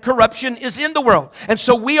world, and corruption is in the world. And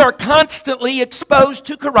so we are constantly exposed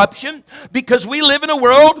to corruption because we live in a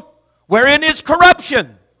world wherein is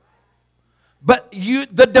corruption. But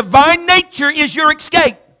the divine nature is your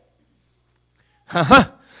escape.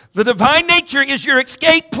 The divine nature is your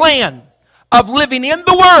escape plan of living in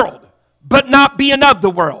the world, but not being of the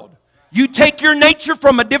world. You take your nature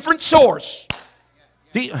from a different source.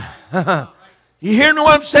 You hear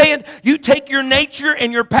what I'm saying? You take your nature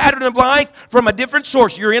and your pattern of life from a different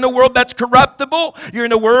source. You're in a world that's corruptible. You're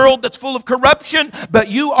in a world that's full of corruption. But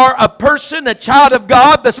you are a person, a child of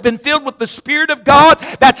God that's been filled with the Spirit of God,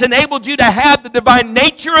 that's enabled you to have the divine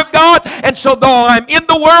nature of God. And so though I'm in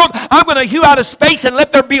the world, I'm going to hew out of space and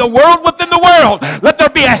let there be a world within the world. Let there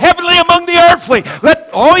be a heavenly among the earthly.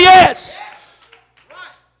 Oh yes.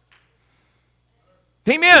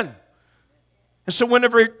 Amen. And so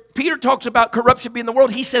whenever Peter talks about corruption being in the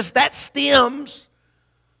world, he says that stems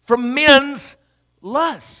from men's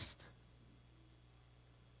lust.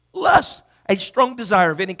 Lust, a strong desire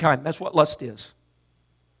of any kind. That's what lust is.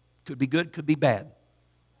 Could be good, could be bad.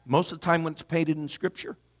 Most of the time when it's painted in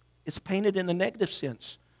Scripture, it's painted in a negative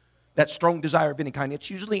sense. That strong desire of any kind. It's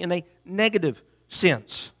usually in a negative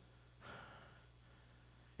sense.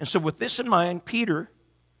 And so with this in mind, Peter,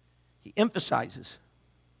 he emphasizes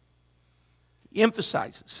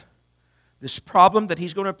this problem that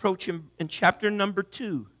he's going to approach in chapter number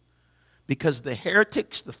 2. Because the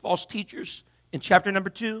heretics, the false teachers in chapter number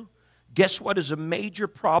 2, guess what is a major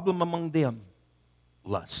problem among them?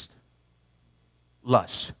 Lust.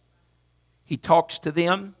 Lust. He talks to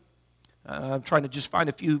them. I'm trying to just find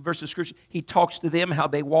a few verses of Scripture. He talks to them how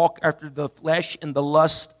they walk after the flesh in the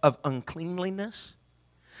lust of uncleanliness.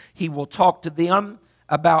 He will talk to them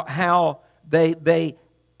about how they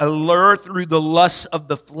allure through the lusts of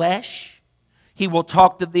the flesh. He will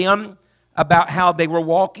talk to them about how they were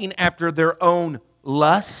walking after their own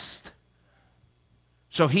lust.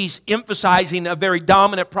 So he's emphasizing a very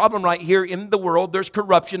dominant problem right here in the world. There's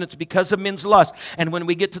corruption. It's because of men's lust. And when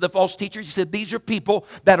we get to the false teachers, he said these are people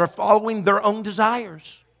that are following their own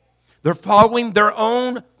desires. They're following their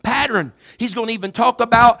own pattern. He's going to even talk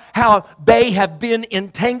about how they have been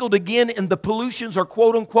entangled again in the pollutions or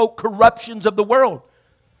quote-unquote corruptions of the world.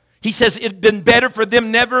 He says it had been better for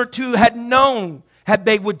them never to have known had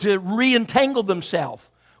they would to re-entangle themselves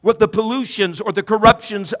with the pollutions or the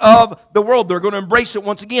corruptions of the world. They're going to embrace it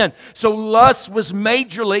once again. So lust was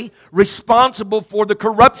majorly responsible for the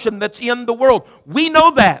corruption that's in the world. We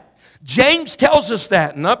know that. James tells us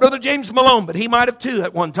that. Not Brother James Malone, but he might have too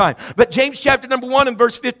at one time. But James chapter number 1 and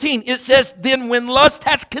verse 15, it says, then when lust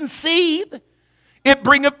hath conceived, it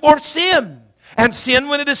bringeth forth sin. And sin,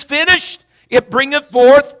 when it is finished, it bringeth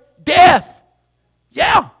forth death.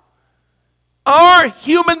 Yeah. Our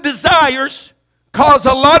human desires cause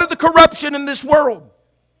a lot of the corruption in this world.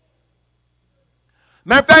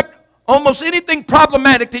 Matter of fact, almost anything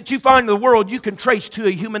problematic that you find in the world, you can trace to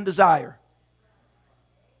a human desire.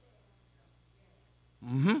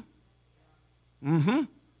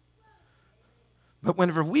 But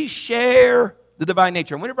whenever we share the divine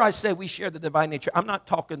nature, and whenever I say we share the divine nature, I'm not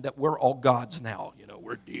talking that we're all gods now. You know,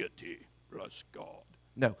 we're deity, us God.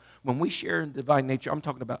 No, when we share in divine nature, I'm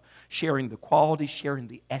talking about sharing the quality, sharing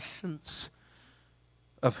the essence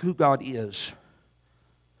of who God is,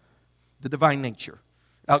 the divine nature.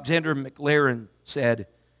 Alexander McLaren said,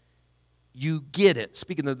 you get it,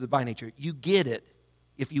 speaking of the divine nature, you get it,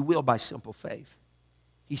 if you will, by simple faith.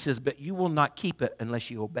 He says, but you will not keep it unless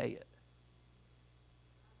you obey it.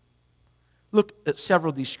 Look at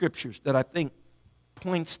several of these scriptures that I think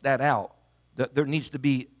points that out, that there needs to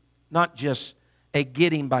be not just a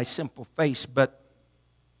getting by simple faith, but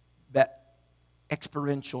that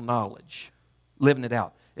experiential knowledge, living it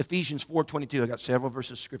out. Ephesians 4:22, I got several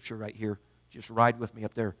verses of scripture right here. Just ride with me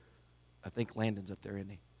up there. I think Landon's up there, isn't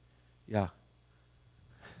he? Yeah.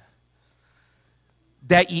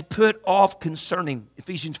 That ye put off concerning,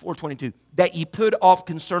 Ephesians 4:22, that ye put off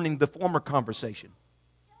concerning the former conversation.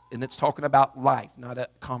 And it's talking about life, not a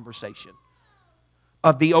conversation.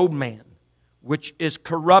 Of the old man, which is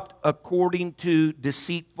corrupt according to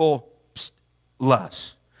deceitful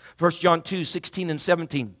lusts. 1 John 2:16 and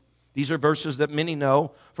 17. These are verses that many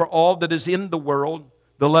know. For all that is in the world,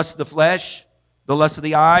 the lust of the flesh, the lust of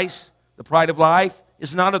the eyes, the pride of life,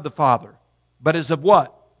 is not of the Father, but is of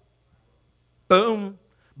what? Boom.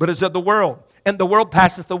 But is of the world. And the world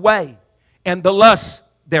passeth away, and the lust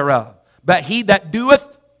thereof. But he that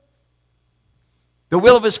doeth the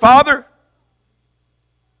will of his Father,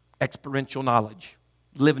 experiential knowledge,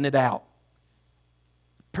 living it out,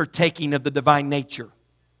 partaking of the divine nature.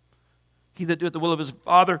 He that doeth the will of his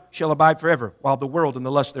Father shall abide forever, while the world and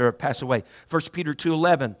the lust thereof pass away. 1 Peter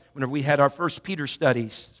 2:11, whenever we had our 1 Peter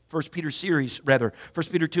studies, 1 Peter series rather,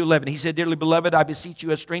 1 Peter 2:11, he said, dearly beloved, I beseech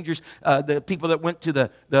you as strangers, the people that went to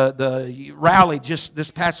the rally just this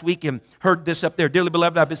past week and heard this up there, dearly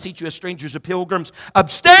beloved, I beseech you as strangers and pilgrims,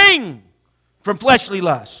 abstain from fleshly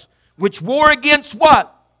lusts, which war against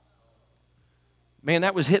what? Man,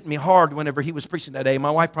 that was hitting me hard whenever he was preaching that day.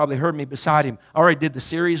 My wife probably heard me beside him. I already did the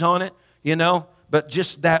series on it, you know, but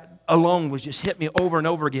just that alone was just hit me over and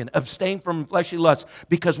over again. Abstain from fleshly lusts,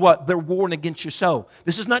 because what? They're warring against your soul.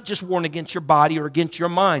 This is not just warring against your body or against your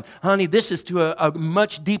mind. Honey, this is to a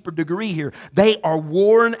much deeper degree here. They are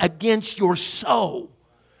warring against your soul.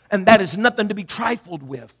 And that is nothing to be trifled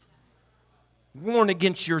with. Warring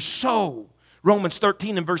against your soul. Romans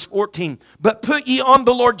 13 and verse 14. But put ye on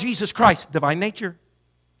the Lord Jesus Christ. Divine nature.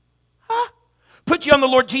 Put ye on the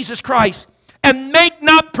Lord Jesus Christ. And make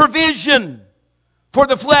not provision for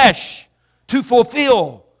the flesh to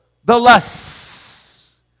fulfill the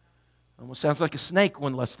lusts. Almost sounds like a snake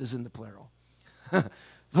when lust is in the plural. The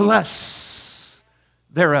lusts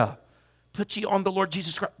thereof. Put ye on the Lord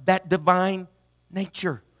Jesus Christ. That divine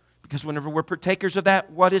nature. Because whenever we're partakers of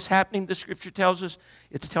that, what is happening? The scripture tells us,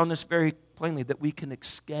 it's telling us very plainly that we can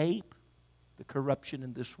escape the corruption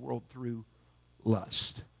in this world through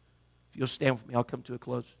lust. If you'll stand with me, I'll come to a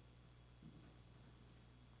close.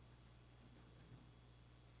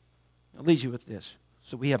 I'll leave you with this.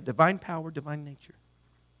 So we have divine power, divine nature.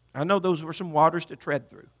 I know those were some waters to tread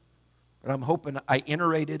through, but I'm hoping I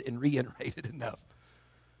iterated and reiterated enough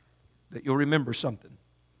that you'll remember something.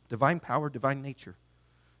 Divine power, divine nature.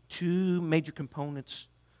 Two major components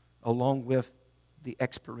along with the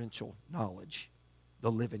experiential knowledge,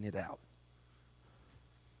 the living it out.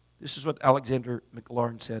 This is what Alexander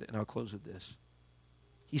McLaren said, and I'll close with this.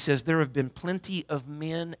 He says, there have been plenty of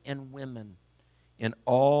men and women in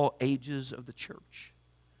all ages of the church,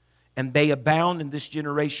 and they abound in this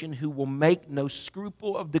generation who will make no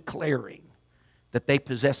scruple of declaring that they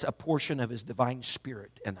possess a portion of His divine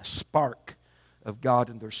Spirit and a spark of God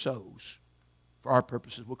in their souls. For our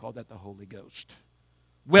purposes, we'll call that the Holy Ghost.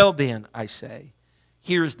 Well then, I say,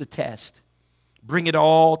 here's the test. Bring it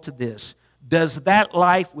all to this. Does that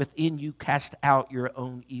life within you cast out your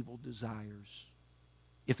own evil desires?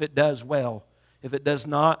 If it does, well. If it does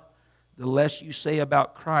not, The less you say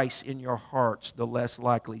about Christ in your hearts, the less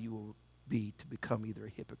likely you will be to become either a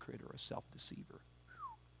hypocrite or a self-deceiver.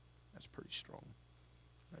 That's pretty strong.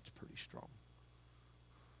 That's pretty strong.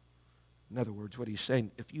 In other words, what he's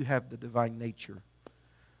saying, if you have the divine nature,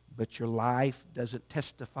 but your life doesn't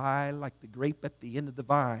testify like the grape at the end of the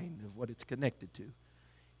vine of what it's connected to,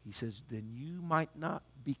 he says, then you might not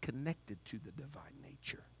be connected to the divine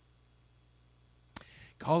nature.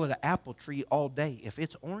 Call it an apple tree all day. If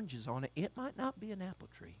it's oranges on it, it might not be an apple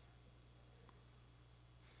tree.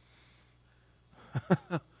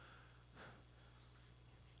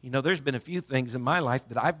 You know, there's been a few things in my life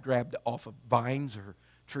that I've grabbed off of vines or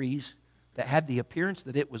trees that had the appearance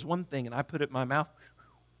that it was one thing, and I put it in my mouth.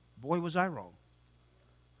 Boy, was I wrong.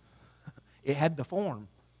 It had the form,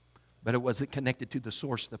 but it wasn't connected to the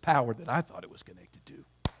source, the power that I thought it was connected to.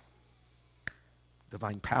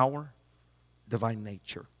 Divine power, divine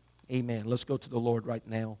nature. Amen. Let's go to the Lord right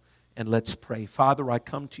now and let's pray. Father, I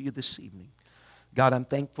come to you this evening. God, I'm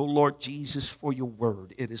thankful, Lord Jesus, for your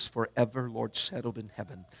word. It is forever, Lord, settled in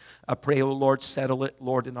heaven. I pray, oh Lord, settle it,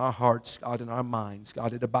 Lord, in our hearts, God, in our minds.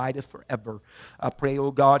 God, it abideth forever. I pray,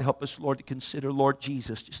 oh God, help us, Lord, to consider, Lord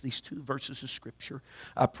Jesus, just these 2 verses of Scripture.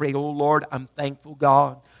 I pray, oh Lord, I'm thankful,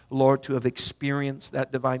 God, Lord, to have experienced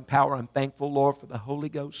that divine power. I'm thankful, Lord, for the Holy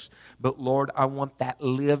Ghost. But, Lord, I want that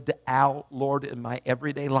lived out, Lord, in my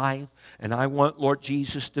everyday life. And I want, Lord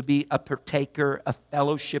Jesus, to be a partaker, a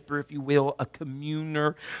fellowshipper, if you will, a communer,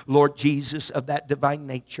 Lord Jesus, of that divine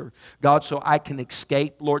nature. God, so I can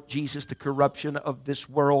escape, Lord Jesus, the corruption of this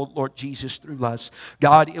world, Lord Jesus, through lust.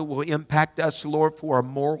 God, it will impact us, Lord, for a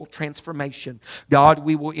moral transformation. God,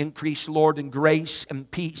 we will increase, Lord, in grace and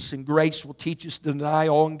peace, and grace will teach us to deny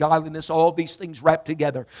all ungodliness. All these things wrapped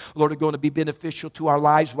together, Lord, are going to be beneficial to our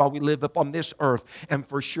lives while we live upon this earth, and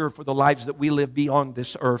for sure for the lives that we live beyond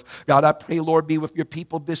this earth. God, I pray, Lord, be with your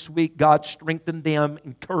people this week. God, strengthen them,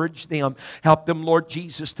 encourage them, help them, Lord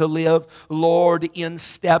Jesus, to live, Lord, in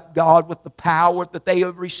step, God, with the power that they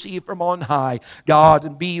have received from on high, God,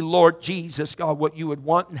 and be, Lord Jesus, God, what you would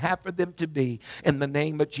want and have for them to be. In the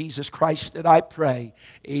name of Jesus Christ that I pray.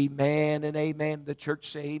 Amen and amen. The church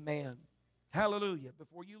say amen. Hallelujah.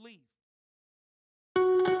 Before you leave.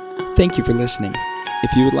 Thank you for listening.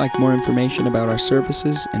 If you would like more information about our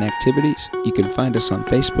services and activities, you can find us on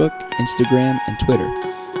Facebook, Instagram, and Twitter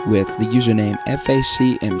with the username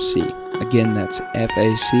FACMC. Again, that's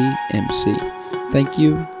FACMC. Thank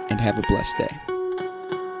you, and have a blessed day.